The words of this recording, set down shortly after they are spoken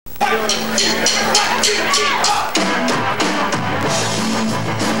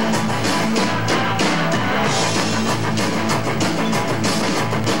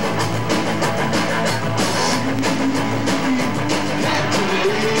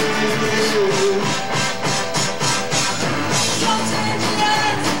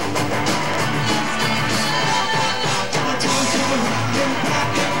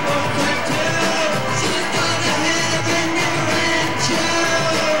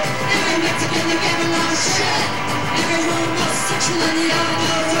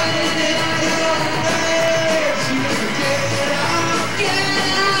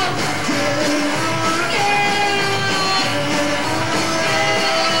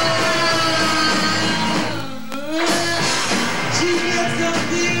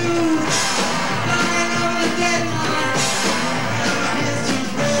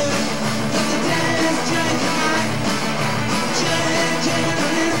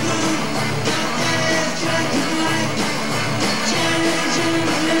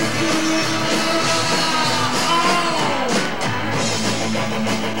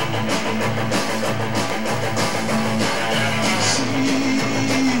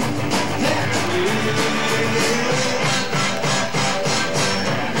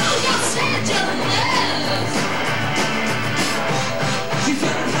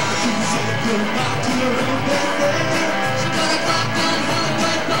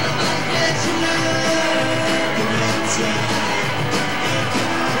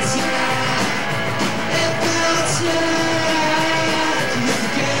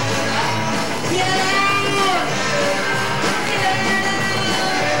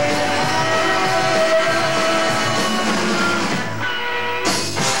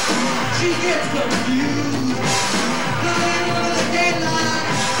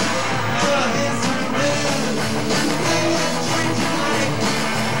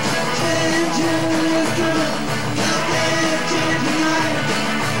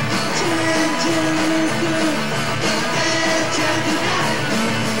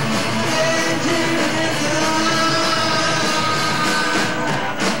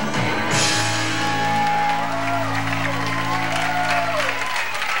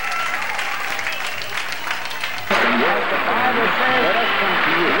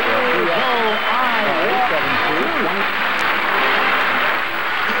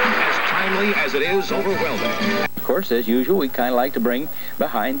As it is overwhelming. Of course, as usual, we kind of like to bring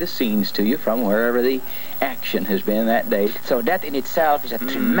behind the scenes to you from wherever the action has been that day. So that in itself is a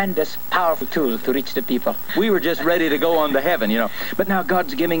tremendous, powerful tool to reach the people. We were just ready to go on to heaven, you know. But now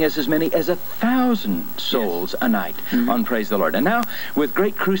God's giving us as many as 1,000 souls a night on Praise the Lord. And now, with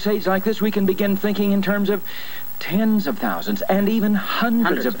great crusades like this, we can begin thinking in terms of tens of thousands and even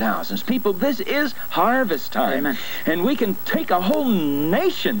hundreds of thousands. People, this is harvest time. Amen. And we can take a whole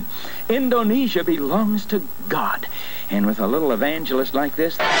nation. Indonesia belongs to God. And with a little evangelist like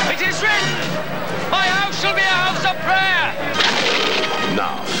this... It is written, my house shall be a house of prayer.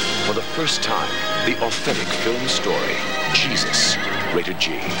 Now, for the first time, the authentic film story, Jesus, rated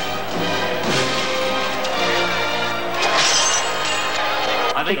G.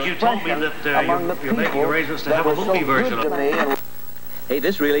 I think you told me that you're making arrangements to have a movie version of it. Hey,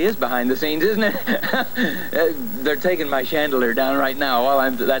 this really is behind the scenes, isn't it? They're taking my chandelier down right now.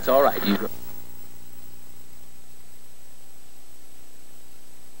 Well, that's all right. You go.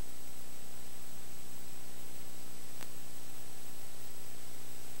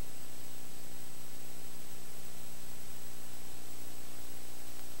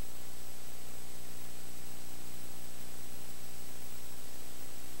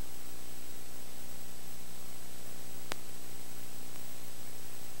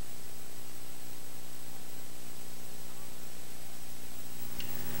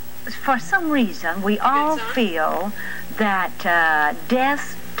 For some reason, we all feel that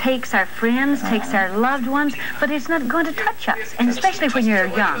death takes our friends, takes our loved ones, but it's not going to touch us. And especially when you're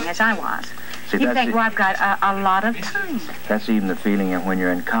young, as I was. You think, well, I've got a lot of time. That's even the feeling of when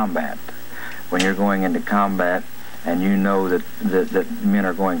you're in combat. When you're going into combat and you know that men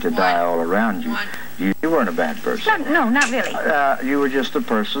are going to die all around you. You weren't a bad person. No, not really. You were just a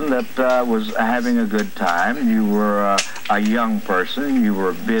person that was having a good time. You were a young person. You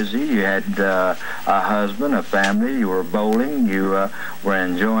were busy. You had a husband, a family. You were bowling. You were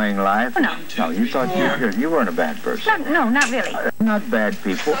enjoying life. Oh, no. No, you thought you weren't a bad person. No, not really. Not bad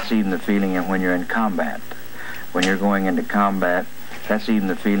people. That's even the feeling of when you're in combat. When you're going into combat, that's even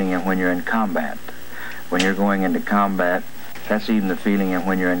the feeling of when you're in combat. When you're going into combat, that's even the feeling of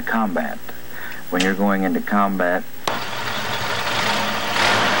when you're in combat. When you're going into combat.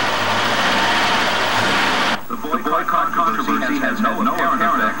 The boycott controversy has no apparent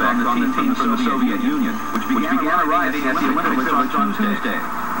effect on the on the team from the Soviet Union, which began arriving at the Olympic Village on Tuesday.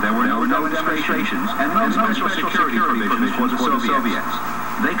 There were no demonstrations and no special security provisions for the Soviets.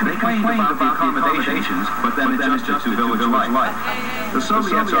 They complained about the accommodations, but then adjusted to village life. The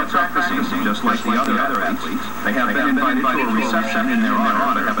Soviets are practicing just like the other athletes. They have been invited to a reception in their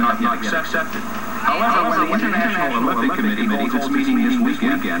honor, but have not yet accepted. However, when the International Olympic Committee holds its meeting this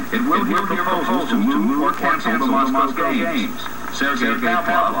weekend, it will hear proposals to move or cancel the Moscow Games. Sergei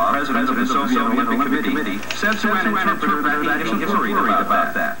Pavlov, president of the Soviet Olympic Committee, said to an interpreter that he is worried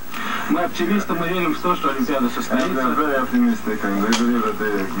about that. Мы оптимисты, мы верим в то, что Олимпиада состоится. I'm very optimistic and I believe that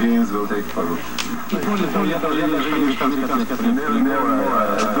the games will take place. I do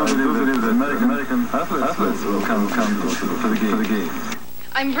believe that American athletes will come to the games.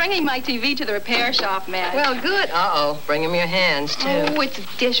 I'm bringing my TV to the repair shop, Matt. Well, good. Uh-oh. Bring him your hands, too. Oh, it's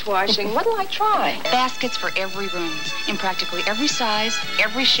dishwashing. What'll I try? Baskets for every room, in practically every size,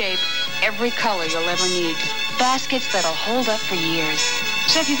 every shape, every color you'll ever need. Baskets that'll hold up for years.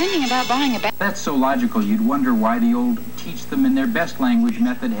 So if you're thinking about buying a basket... That's so logical, you'd wonder why the old teach them in their best language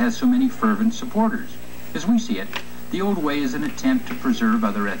method has so many fervent supporters. As we see it, the old way is an attempt to preserve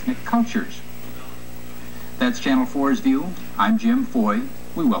other ethnic cultures. That's Channel 4's view. I'm Jim Foy.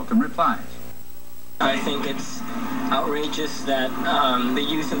 We welcome replies. I think it's outrageous that the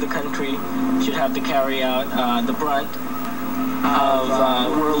youth of the country should have to carry out the brunt of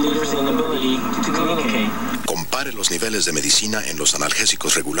world leaders' inability to communicate. Compare los niveles de medicina en los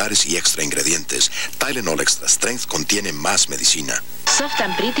analgésicos regulares y extra ingredientes. Tylenol Extra Strength contiene más medicina. Soft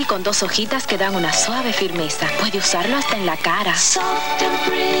and Pretty con 2 hojitas que dan una suave firmeza. Puede usarlo hasta en la cara. Soft and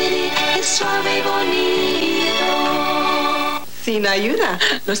Pretty es suave y bonito. Sin ayuda,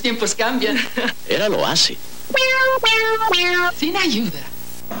 los tiempos cambian. Era lo hace. Sin ayuda.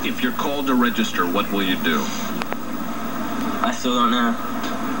 If you're called to register, what will you do? I still don't know.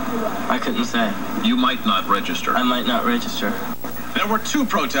 I couldn't say. You might not register. I might not register. There were 2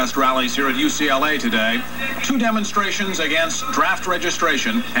 protest rallies here at UCLA today. 2 demonstrations against draft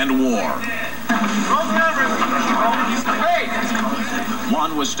registration and war.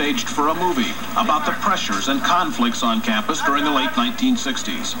 One was staged for a movie about the pressures and conflicts on campus during the late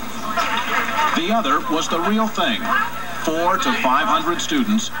 1960s. The other was the real thing. 400 to 500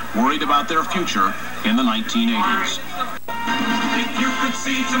 students worried about their future in the 1980s. If you could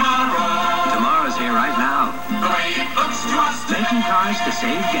see tomorrow. Tomorrow's here right now. The way it looks to us today. Making cars to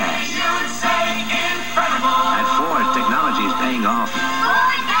save gas. You'd say incredible. At Ford, technology is paying off.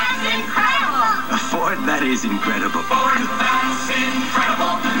 Ford, that's incredible. Ford, that is incredible. Ford, that's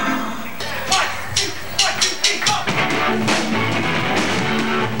incredible. 1, 2, 3, 4.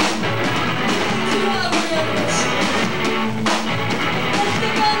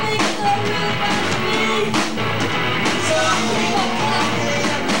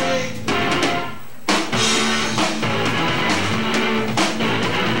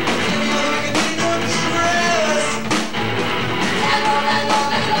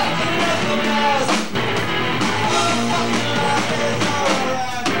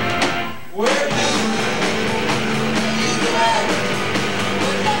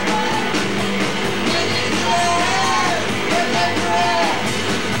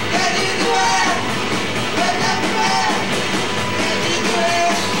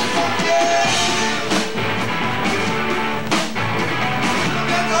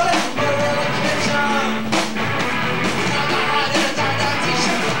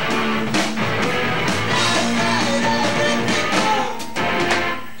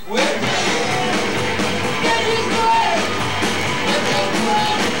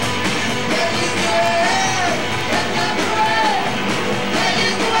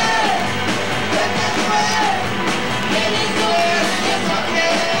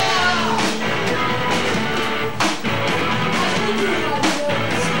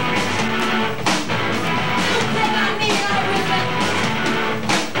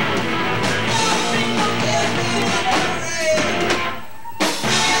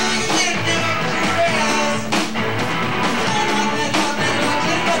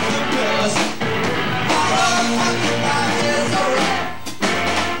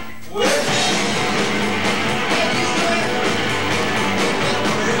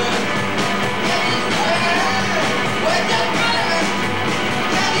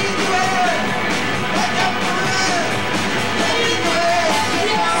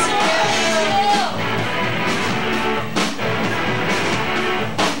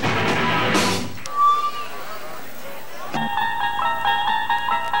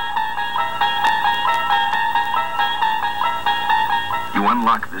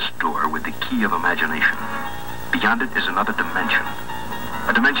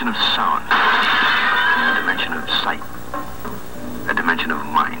 dimension of sound, a dimension of sight, a dimension of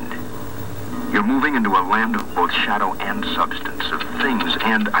mind. You're moving into a land of both shadow and substance, of things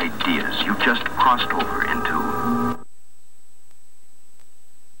and ideas. You've just crossed over into